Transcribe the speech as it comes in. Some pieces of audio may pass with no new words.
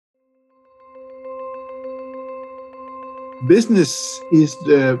Business is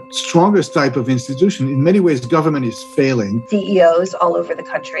the strongest type of institution. In many ways, government is failing. CEOs all over the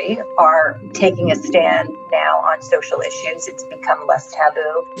country are taking a stand now on social issues. It's become less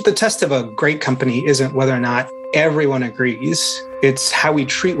taboo. The test of a great company isn't whether or not everyone agrees. It's how we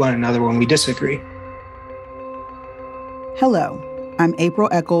treat one another when we disagree. Hello, I'm April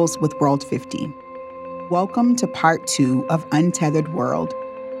Eccles with World 50. Welcome to part 2 of Untethered World,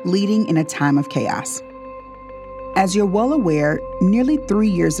 Leading in a Time of Chaos. As you're well aware, nearly 3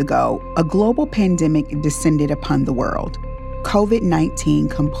 years ago, a global pandemic descended upon the world. COVID-19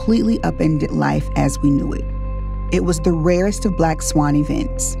 completely upended life as we knew it. It was the rarest of black swan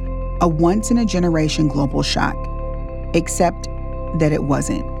events, a once-in-a-generation global shock, except that it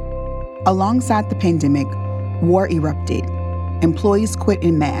wasn't. Alongside the pandemic, war erupted. Employees quit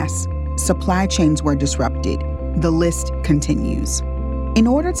en masse. Supply chains were disrupted. The list continues. In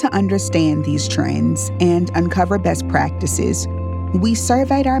order to understand these trends and uncover best practices, we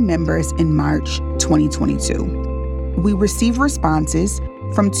surveyed our members in March 2022. We received responses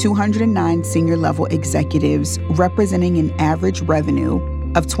from 209 senior-level executives representing an average revenue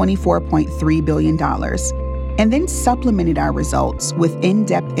of $24.3 billion, and then supplemented our results with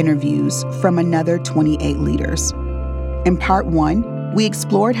in-depth interviews from another 28 leaders. In Part 1, we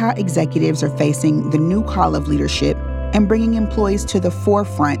explored how executives are facing the new call of leadership and bringing employees to the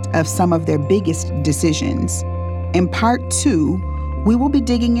forefront of some of their biggest decisions. In Part 2, we will be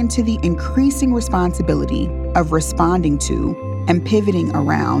digging into the increasing responsibility of responding to and pivoting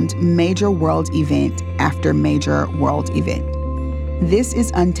around major world event after major world event. This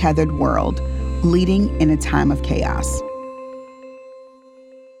is Untethered World, Leading in a Time of Chaos.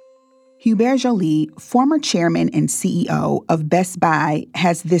 Hubert Joly, former chairman and CEO of Best Buy,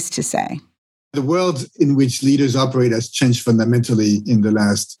 has this to say. The world in which leaders operate has changed fundamentally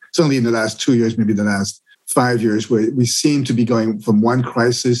certainly in the last 2 years, maybe the last 5 years, where we seem to be going from one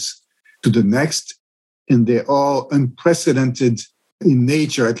crisis to the next. And they're all unprecedented in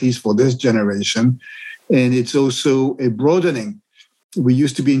nature, at least for this generation. And it's also a broadening. We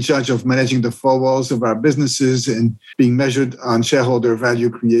used to be in charge of managing the four walls of our businesses and being measured on shareholder value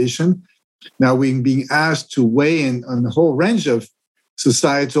creation. Now we're being asked to weigh in on a whole range of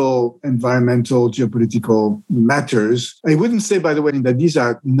societal, environmental, geopolitical matters. I wouldn't say, by the way, that these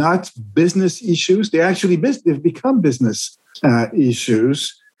are not business issues. They're actually they've become business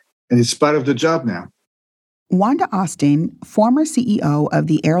issues, and it's part of the job now. Wanda Austin, former CEO of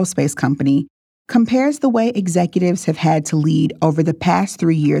the aerospace company, compares the way executives have had to lead over the past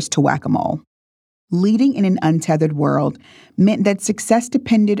 3 years to whack-a-mole. Leading in an untethered world meant that success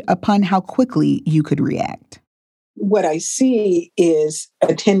depended upon how quickly you could react. What I see is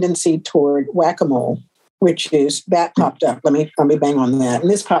a tendency toward whack-a-mole, which is that popped up. Let me bang on that. And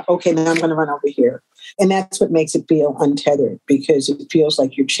this popped, okay, now I'm going to run over here. And that's what makes it feel untethered, because it feels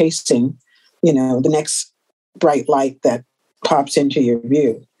like you're chasing, the next bright light that pops into your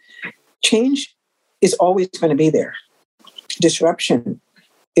view. Change is always going to be there. Disruption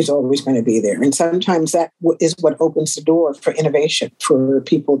is always going to be there. And sometimes that is what opens the door for innovation, for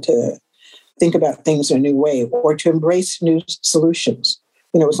people to think about things in a new way or to embrace new solutions.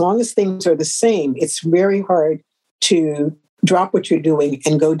 As long as things are the same, it's very hard to drop what you're doing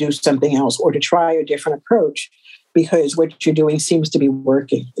and go do something else or to try a different approach, because what you're doing seems to be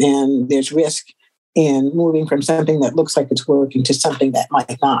working. And there's risk in moving from something that looks like it's working to something that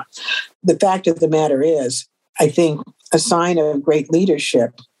might not. The fact of the matter is, I think a sign of great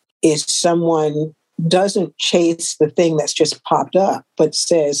leadership is someone doesn't chase the thing that's just popped up, but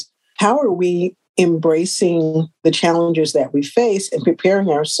says, how are we embracing the challenges that we face and preparing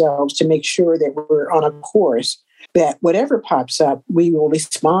ourselves to make sure that we're on a course that whatever pops up, we will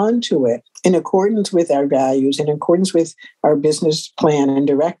respond to it in accordance with our values, in accordance with our business plan and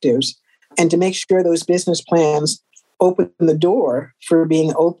directives, and to make sure those business plans open the door for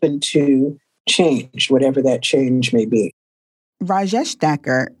being open to change, whatever that change may be. Rajesh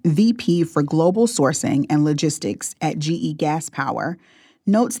Thakur, VP for Global Sourcing and Logistics at GE Gas Power,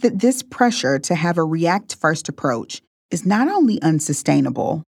 notes that this pressure to have a react-first approach is not only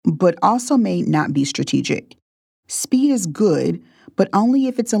unsustainable, but also may not be strategic. Speed is good, but only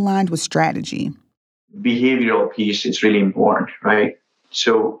if it's aligned with strategy. Behavioral piece is really important, right?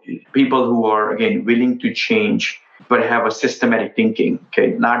 So people who are, again, willing to change, but have a systematic thinking,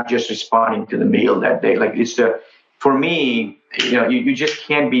 okay, not just responding to the mail that day. For me, you just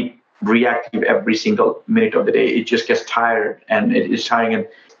can't be reactive every single minute of the day. It just gets tired, and it is tiring, and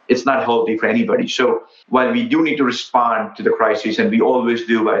it's not healthy for anybody. So while we do need to respond to the crisis, and we always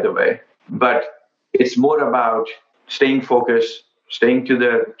do, by the way, but it's more about staying focused, staying to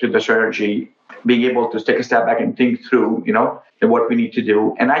the strategy, being able to take a step back and think through, what we need to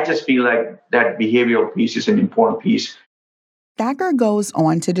do. And I just feel like that behavioral piece is an important piece. Thacker goes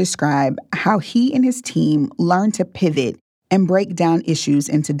on to describe how he and his team learned to pivot and break down issues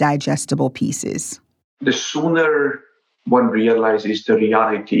into digestible pieces. The sooner one realizes the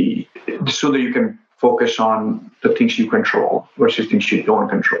reality, the sooner you can focus on the things you control versus things you don't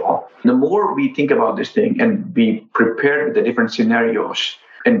control. The more we think about this thing and be prepared with the different scenarios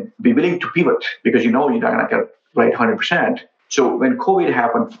and be willing to pivot, because you're not going to get right 100%. So when COVID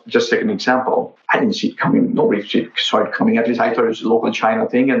happened, just like an example, I didn't see it coming. Nobody saw it coming. At least I thought it was a local China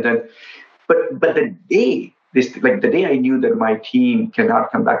thing. And then, but the day I knew that my team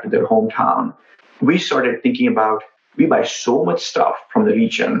cannot come back to their hometown, we started thinking about, we buy so much stuff from the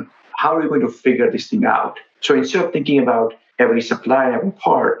region. How are we going to figure this thing out? So instead of thinking about every supply and every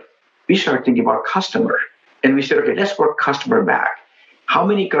part, we started thinking about customer. And we said, okay, let's work customer back. How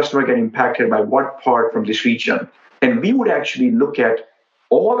many customers get impacted by what part from this region? And we would actually look at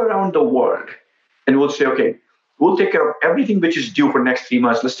all around the world and we'll say, okay, we'll take care of everything which is due for next 3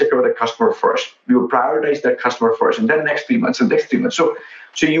 months. Let's take care of the customer first. We will prioritize that customer first, and then next 3 months and next 3 months. So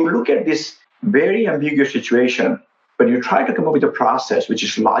you look at this very ambiguous situation, but you try to come up with a process which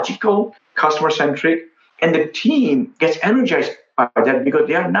is logical, customer-centric, and the team gets energized by that because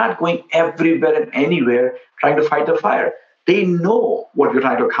they are not going everywhere and anywhere trying to fight the fire. They know what we're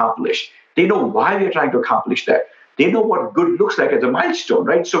trying to accomplish. They know why we're trying to accomplish that. They know what good looks like as a milestone,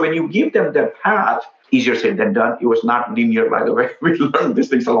 right? So when you give them that path, easier said than done. It was not linear, by the way. We learned these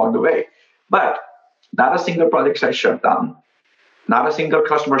things along the way. But not a single project site shut down, not a single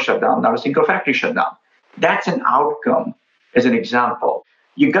customer shut down, not a single factory shut down. That's an outcome as an example.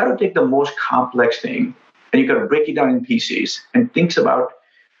 You got to take the most complex thing and you got to break it down in pieces and think about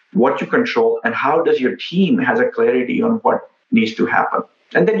what you control and how does your team has a clarity on what needs to happen.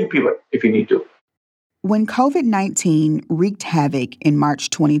 And then you pivot if you need to. When COVID-19 wreaked havoc in March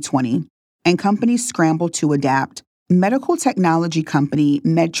 2020 and companies scrambled to adapt, medical technology company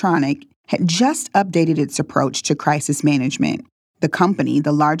Medtronic had just updated its approach to crisis management. The company,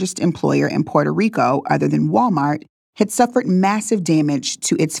 the largest employer in Puerto Rico other than Walmart, had suffered massive damage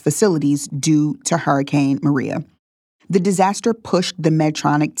to its facilities due to Hurricane Maria. The disaster pushed the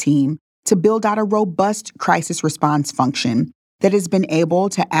Medtronic team to build out a robust crisis response function that has been able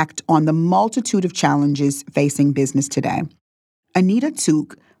to act on the multitude of challenges facing business today. Anita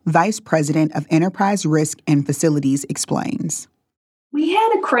Took, Vice President of Enterprise Risk and Facilities, explains. We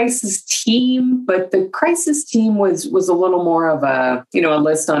had a crisis team, but the crisis team was a little more of a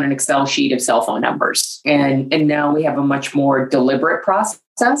list on an Excel sheet of cell phone numbers. And now we have a much more deliberate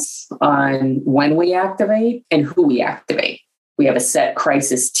process on when we activate and who we activate. We have a set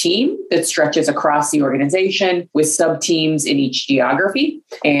crisis team that stretches across the organization with sub-teams in each geography.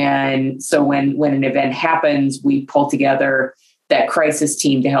 And so when an event happens, we pull together that crisis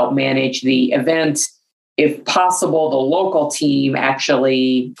team to help manage the event. If possible, the local team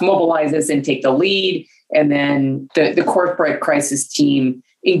actually mobilizes and take the lead. And then the corporate crisis team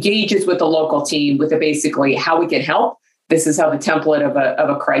engages with the local team with basically how we can help. This is how the template of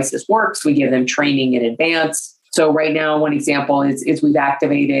a crisis works. We give them training in advance. So right now, one example is we've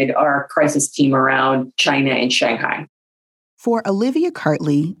activated our crisis team around China and Shanghai. For Olivia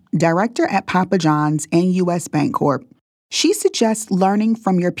Kirtley, director at Papa John's and U.S. Bancorp, she suggests learning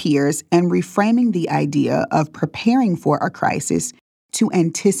from your peers and reframing the idea of preparing for a crisis to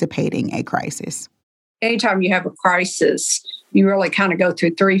anticipating a crisis. Anytime you have a crisis, you really kind of go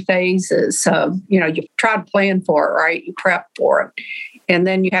through three phases. You try to plan for it, right? You prep for it. And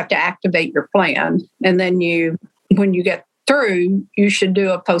then you have to activate your plan. And then when you get through, you should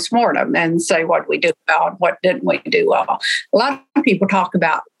do a postmortem and say, what did we do well and what didn't we do well? A lot of people talk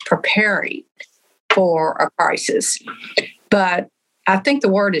about preparing for a crisis, but I think the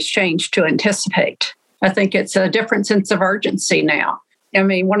word has changed to anticipate. I think it's a different sense of urgency now. I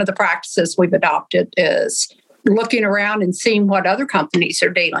mean, one of the practices we've adopted is looking around and seeing what other companies are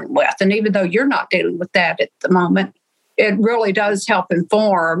dealing with. And even though you're not dealing with that at the moment, it really does help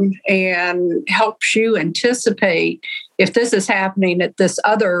inform and helps you anticipate if this is happening at this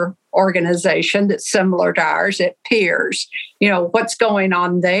other organization that's similar to ours, at peers, what's going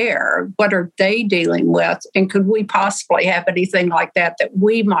on there? What are they dealing with? And could we possibly have anything like that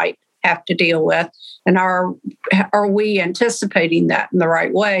we might have to deal with? And are we anticipating that in the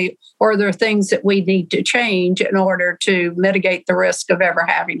right way? Or are there things that we need to change in order to mitigate the risk of ever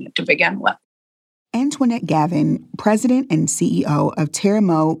having it to begin with? Antoinette Gavin, president and CEO of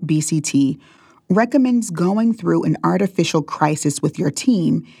Teramo BCT, recommends going through an artificial crisis with your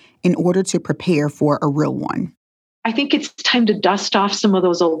team in order to prepare for a real one. I think it's time to dust off some of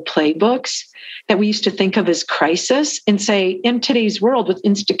those old playbooks that we used to think of as crisis and say, in today's world with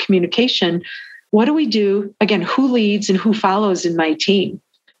instant communication, what do we do? Again, who leads and who follows in my team?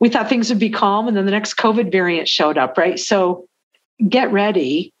 We thought things would be calm, and then the next COVID variant showed up, right? So get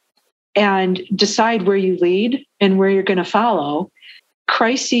ready and decide where you lead and where you're going to follow.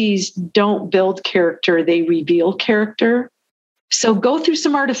 Crises don't build character, they reveal character. So go through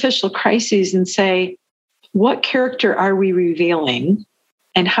some artificial crises and say, what character are we revealing?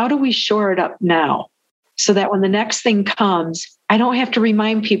 And how do we shore it up now? So that when the next thing comes, I don't have to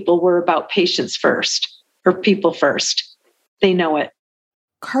remind people we're about patients first or people first. They know it.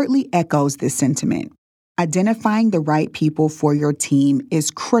 Kirtley echoes this sentiment. Identifying the right people for your team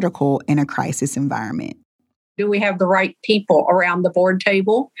is critical in a crisis environment. Do we have the right people around the board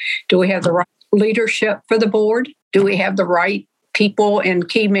table? Do we have the right leadership for the board? Do we have the right people in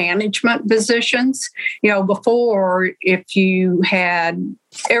key management positions? Before, if you had,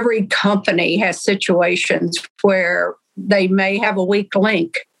 every company has situations where they may have a weak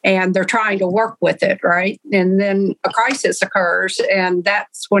link and they're trying to work with it, right? And then a crisis occurs, and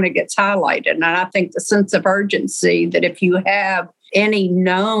that's when it gets highlighted. And I think the sense of urgency that if you have any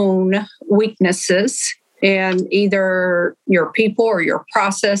known weaknesses in either your people or your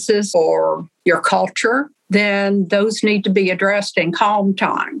processes or your culture, then those need to be addressed in calm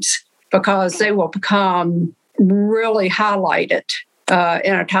times, because they will become really highlighted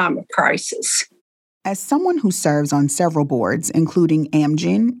in a time of crisis. As someone who serves on several boards, including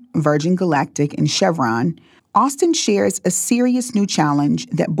Amgen, Virgin Galactic, and Chevron, Austin shares a serious new challenge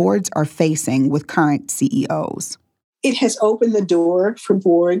that boards are facing with current CEOs. It has opened the door for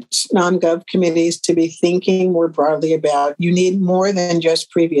boards, non-gov committees to be thinking more broadly about you need more than just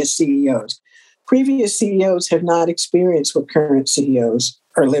previous CEOs. Previous CEOs have not experienced what current CEOs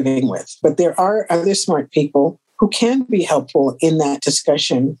are living with, but there are other smart people who can be helpful in that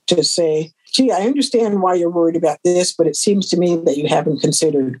discussion to say, gee, I understand why you're worried about this, but it seems to me that you haven't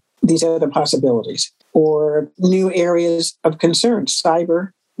considered these other possibilities or new areas of concern,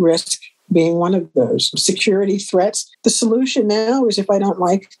 cyber risk being one of those, security threats. The solution now is if I don't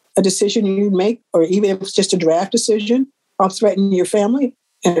like a decision you make, or even if it's just a draft decision, I'll threaten your family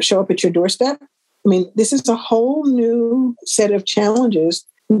and it'll show up at your doorstep. I mean, this is a whole new set of challenges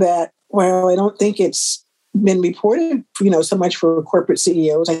that, while I don't think it's been reported, so much for corporate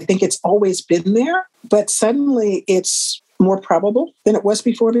CEOs, I think it's always been there, but suddenly it's more probable than it was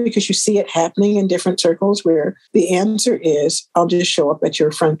before because you see it happening in different circles where the answer is, I'll just show up at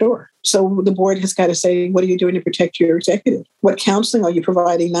your front door. So the board has got to say, what are you doing to protect your executive? What counseling are you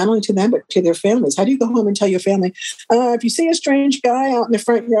providing not only to them, but to their families? How do you go home and tell your family, if you see a strange guy out in the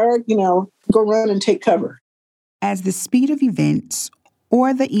front yard, go run and take cover? As the speed of events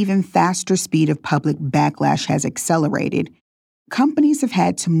or the even faster speed of public backlash has accelerated, companies have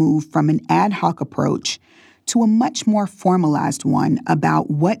had to move from an ad hoc approach to a much more formalized one about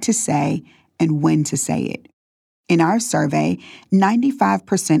what to say and when to say it. In our survey,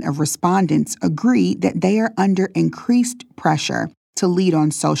 95% of respondents agree that they are under increased pressure to lead on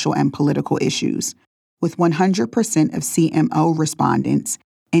social and political issues, with 100% of CMO respondents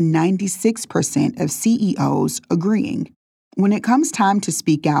and 96% of CEOs agreeing. When it comes time to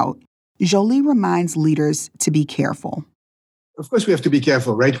speak out, Jolie reminds leaders to be careful. Of course, we have to be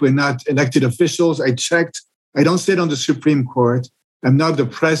careful, right? We're not elected officials. I checked. I don't sit on the Supreme Court. I'm not the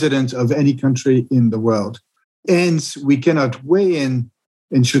president of any country in the world. And we cannot weigh in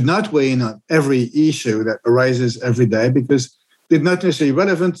and should not weigh in on every issue that arises every day because they're not necessarily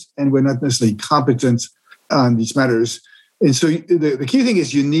relevant and we're not necessarily competent on these matters. And so the key thing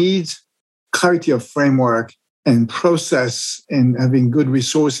is you need clarity of framework and process and having good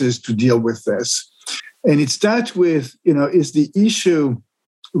resources to deal with this. And it starts with, is the issue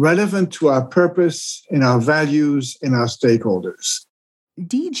relevant to our purpose and our values and our stakeholders?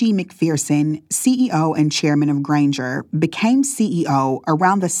 D.G. Macpherson, CEO and chairman of Grainger, became CEO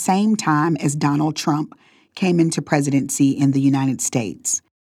around the same time as Donald Trump came into presidency in the United States.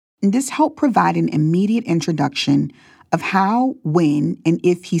 This helped provide an immediate introduction of how, when, and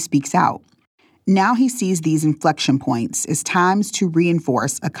if he speaks out. Now he sees these inflection points as times to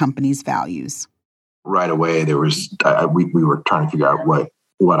reinforce a company's values. Right away, there was we were trying to figure out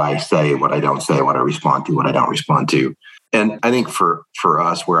what I say, what I don't say, what I respond to, what I don't respond to. And I think for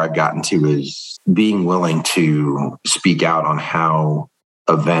us, where I've gotten to is being willing to speak out on how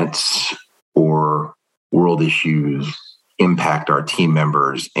events or world issues impact our team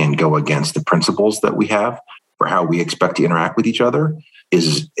members and go against the principles that we have for how we expect to interact with each other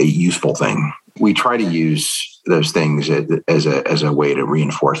is a useful thing. We try to use those things as a way to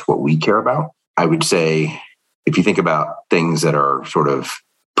reinforce what we care about. I would say If you think about things that are sort of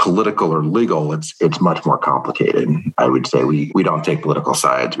political or legal, it's much more complicated. I would say we don't take political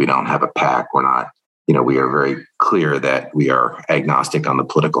sides. We don't have a pack. We're not, we are very clear that we are agnostic on the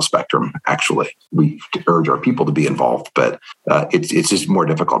political spectrum. Actually, we urge our people to be involved, but it's just more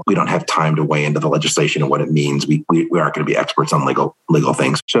difficult. We don't have time to weigh into the legislation and what it means. We aren't going to be experts on legal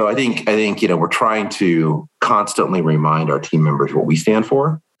things. So I think we're trying to constantly remind our team members what we stand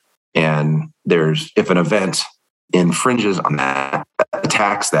for. And if an event infringes on that,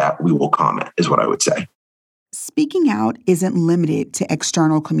 attacks that, we will comment, is what I would say. Speaking out isn't limited to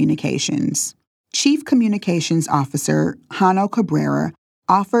external communications. Chief Communications Officer Jano Cabrera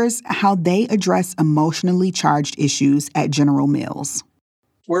offers how they address emotionally charged issues at General Mills.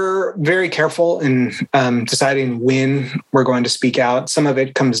 We're very careful in deciding when we're going to speak out. Some of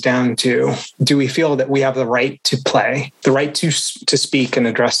it comes down to, do we feel that we have the right to play, the right to speak and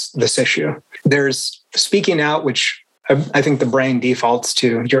address this issue? There's speaking out, which I think the brain defaults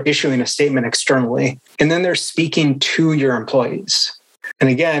to. You're issuing a statement externally, and then there's speaking to your employees. And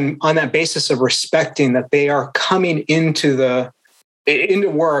again, on that basis of respecting that they are coming into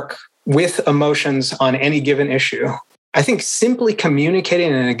work with emotions on any given issue. I think simply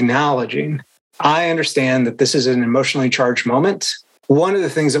communicating and acknowledging, I understand that this is an emotionally charged moment. One of the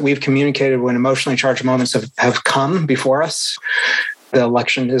things that we've communicated when emotionally charged moments have come before us, the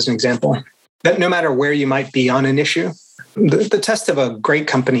election is an example, that no matter where you might be on an issue, the test of a great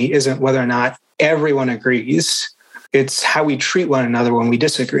company isn't whether or not everyone agrees. It's how we treat one another when we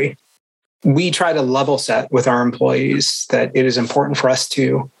disagree. We try to level set with our employees that it is important for us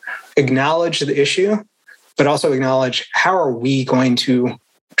to acknowledge the issue, but also acknowledge how are we going to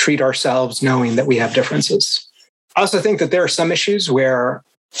treat ourselves knowing that we have differences. I also think that there are some issues where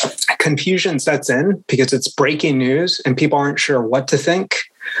confusion sets in because it's breaking news and people aren't sure what to think.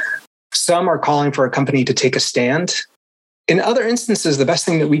 Some are calling for a company to take a stand. In other instances, the best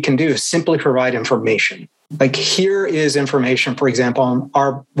thing that we can do is simply provide information. Like, here is information, for example, on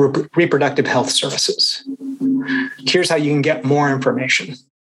our reproductive health services. Here's how you can get more information.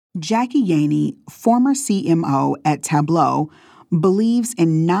 Jackie Yaney, former CMO at Tableau, believes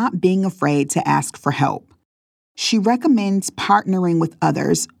in not being afraid to ask for help. She recommends partnering with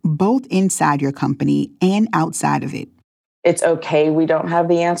others, both inside your company and outside of it. It's okay we don't have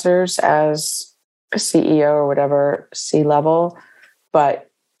the answers as a CEO or whatever C-level,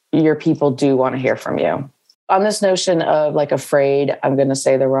 but your people do want to hear from you. On this notion of afraid I'm going to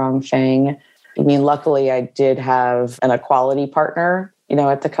say the wrong thing, I mean, luckily I did have an equality partner,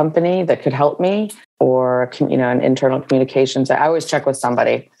 at the company that could help me, or, an internal communications. I always check with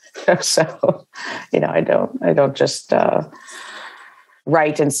somebody. So, I don't just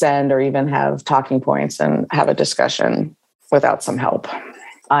write and send or even have talking points and have a discussion without some help.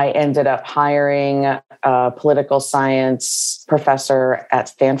 I ended up hiring a political science professor at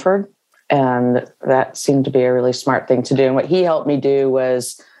Stanford, and that seemed to be a really smart thing to do. And what he helped me do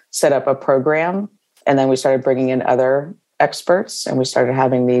was set up a program, and then we started bringing in other experts, and we started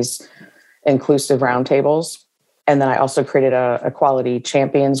having these inclusive roundtables. And then I also created a quality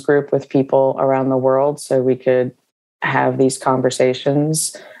champions group with people around the world so we could have these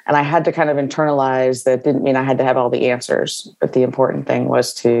conversations. And I had to kind of internalize that didn't mean I had to have all the answers, but the important thing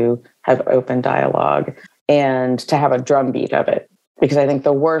was to have open dialogue and to have a drumbeat of it. Because I think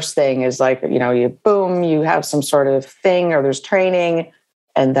the worst thing is you have some sort of thing or there's training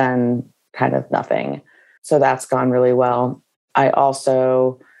and then kind of nothing. So that's gone really well. I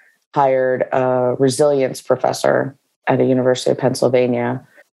also hired a resilience professor at the University of Pennsylvania.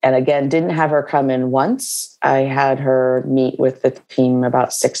 And again, didn't have her come in once. I had her meet with the team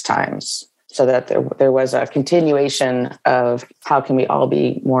about 6 times so that there was a continuation of how can we all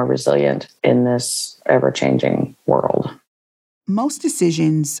be more resilient in this ever-changing world. Most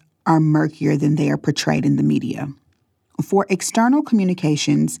decisions are murkier than they are portrayed in the media. For external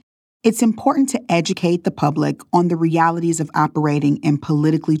communications, it's important to educate the public on the realities of operating in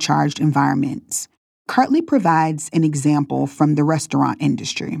politically charged environments. Kirtley provides an example from the restaurant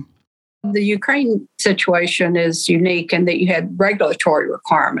industry. The Ukraine situation is unique in that you had regulatory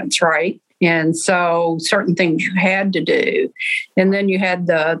requirements, right? And so certain things you had to do. And then you had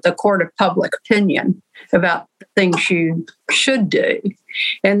the court of public opinion about things you should do.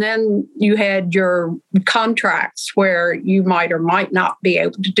 And then you had your contracts where you might or might not be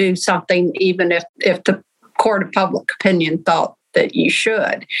able to do something, even if the court of public opinion thought that you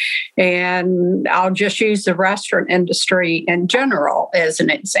should. And I'll just use the restaurant industry in general as an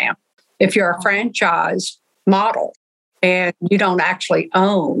example. If you're a franchise model and you don't actually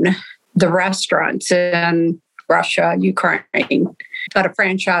own the restaurants in Russia, Ukraine, but a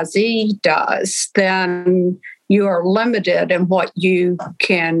franchisee does, then you are limited in what you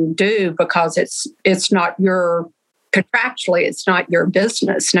can do because it's not your contractually, it's not your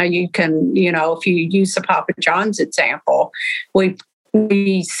business. Now you can, if you use the Papa John's example,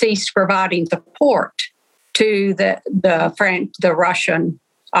 we ceased providing support to the Russian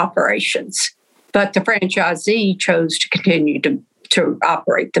operations, but the franchisee chose to continue to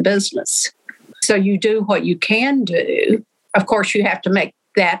operate the business. So you do what you can do. Of course, you have to make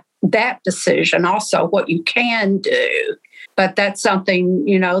that decision also, what you can do. But that's something,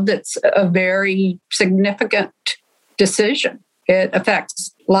 that's a very significant decision. It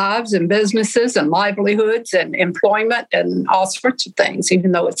affects lives and businesses and livelihoods and employment and all sorts of things,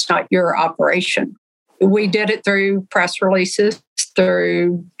 even though it's not your operation. We did it through press releases,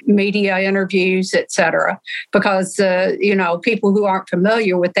 through media interviews, et cetera, because, people who aren't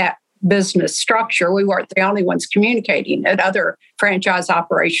familiar with that business structure, we weren't the only ones communicating it. Other franchise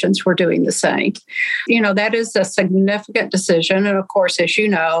operations were doing the same. That is a significant decision. And of course, as you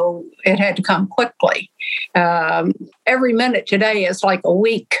know, it had to come quickly. Every minute today is like a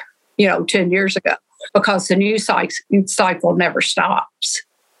week, 10 years ago, because the news cycle never stops.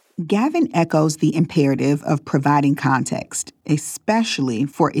 Gavin echoes the imperative of providing context, especially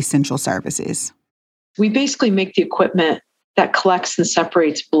for essential services. We basically make the equipment that collects and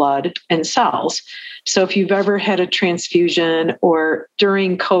separates blood and cells. So if you've ever had a transfusion, or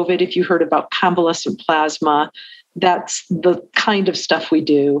during COVID, if you heard about convalescent plasma, that's the kind of stuff we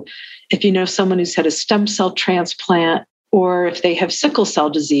do. If you know someone who's had a stem cell transplant, or if they have sickle cell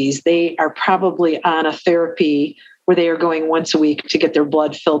disease, they are probably on a therapy where they are going once a week to get their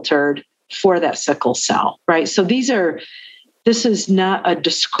blood filtered for that sickle cell, right? So this is not a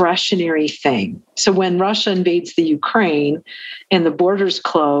discretionary thing. So when Russia invades the Ukraine and the borders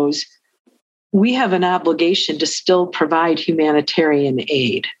close, we have an obligation to still provide humanitarian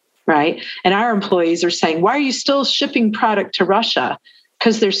aid, right? And our employees are saying, why are you still shipping product to Russia?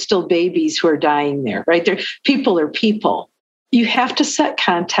 Because there's still babies who are dying there, right? People are people. You have to set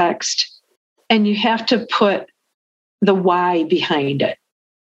context, and you have to put the why behind it.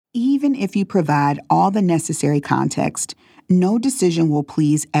 Even if you provide all the necessary context, no decision will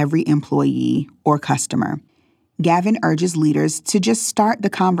please every employee or customer. Gavin urges leaders to just start the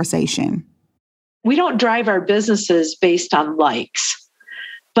conversation. We don't drive our businesses based on likes,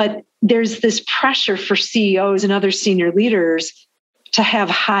 but there's this pressure for CEOs and other senior leaders to have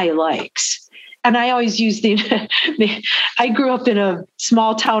high likes. And I always use I grew up in a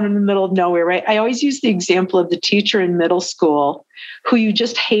small town in the middle of nowhere, right? I always use the example of the teacher in middle school who you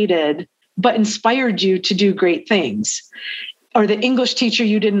just hated, but inspired you to do great things. Or the English teacher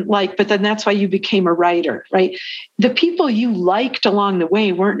you didn't like, but then that's why you became a writer, right? The people you liked along the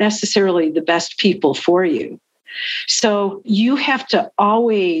way weren't necessarily the best people for you. So you have to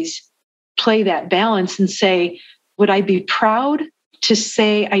always play that balance and say, would I be proud to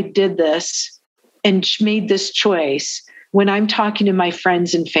say I did this and made this choice when I'm talking to my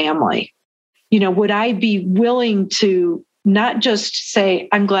friends and family? Would I be willing to not just say,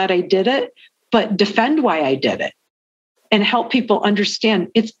 I'm glad I did it, but defend why I did it and help people understand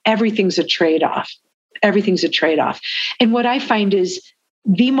everything's a trade-off. Everything's a trade-off. And what I find is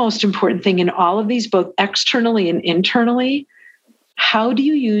the most important thing in all of these, both externally and internally, how do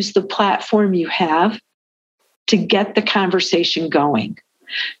you use the platform you have to get the conversation going?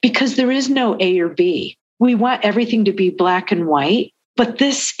 Because there is no A or B. We want everything to be black and white, but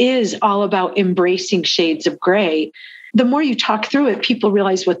this is all about embracing shades of gray. The more you talk through it, people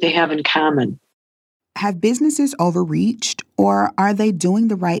realize what they have in common. Have businesses overreached, or are they doing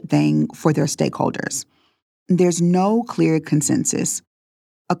the right thing for their stakeholders? There's no clear consensus.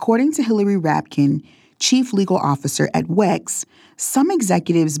 According to Hillary Rapkin, Chief Legal Officer at WEX, some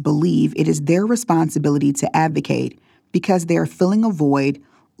executives believe it is their responsibility to advocate because they are filling a void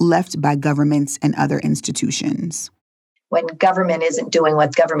left by governments and other institutions. When government isn't doing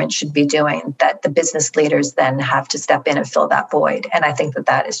what government should be doing, that the business leaders then have to step in and fill that void. And I think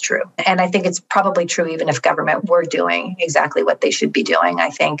that is true. And I think it's probably true even if government were doing exactly what they should be doing. I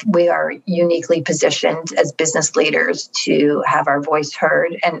think we are uniquely positioned as business leaders to have our voice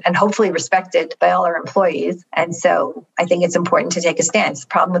heard and hopefully respected by all our employees. And so I think it's important to take a stance. The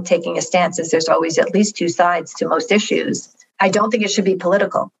problem with taking a stance is there's always at least two sides to most issues. I don't think it should be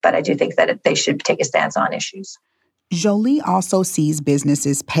political, but I do think that they should take a stance on issues. Jolie also sees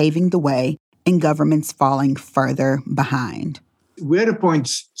businesses paving the way and governments falling further behind. We're at a point,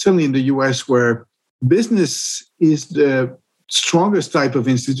 certainly in the US, where business is the strongest type of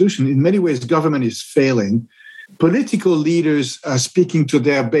institution. In many ways, government is failing. Political leaders are speaking to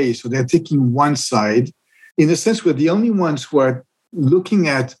their base, so they're taking one side. In a sense, we're the only ones who are looking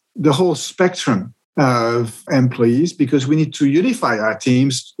at the whole spectrum of employees because we need to unify our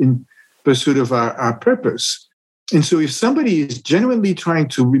teams in pursuit of our purpose. And so if somebody is genuinely trying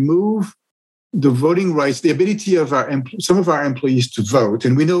to remove the voting rights, the ability of some of our employees to vote,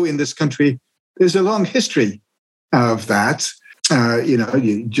 and we know in this country, there's a long history of that.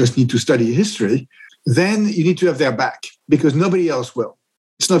 You just need to study history. Then you need to have their back because nobody else will.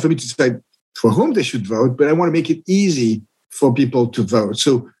 It's not for me to decide for whom they should vote, but I want to make it easy for people to vote.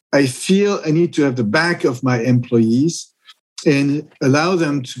 So I feel I need to have the back of my employees and allow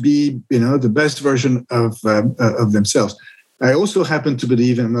them to be, the best version of themselves. I also happen to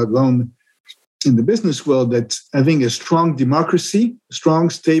believe, and I'm not alone in the business world, that having a strong democracy,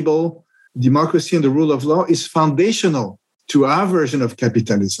 strong, stable democracy and the rule of law is foundational to our version of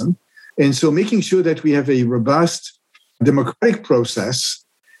capitalism. And so making sure that we have a robust democratic process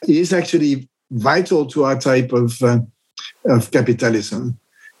is actually vital to our type of capitalism.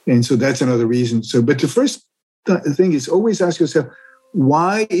 And so that's another reason. But the first thing is always ask yourself,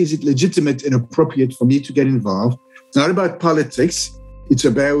 why is it legitimate and appropriate for me to get involved? It's not about politics. It's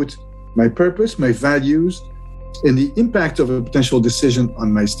about my purpose, my values, and the impact of a potential decision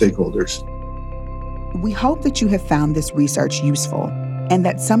on my stakeholders. We hope that you have found this research useful and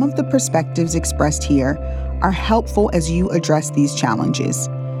that some of the perspectives expressed here are helpful as you address these challenges.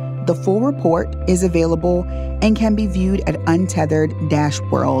 The full report is available and can be viewed at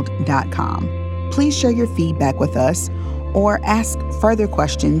untethered-world.com. Please share your feedback with us or ask further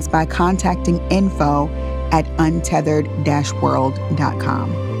questions by contacting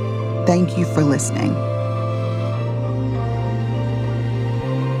info@untethered-world.com. Thank you for listening.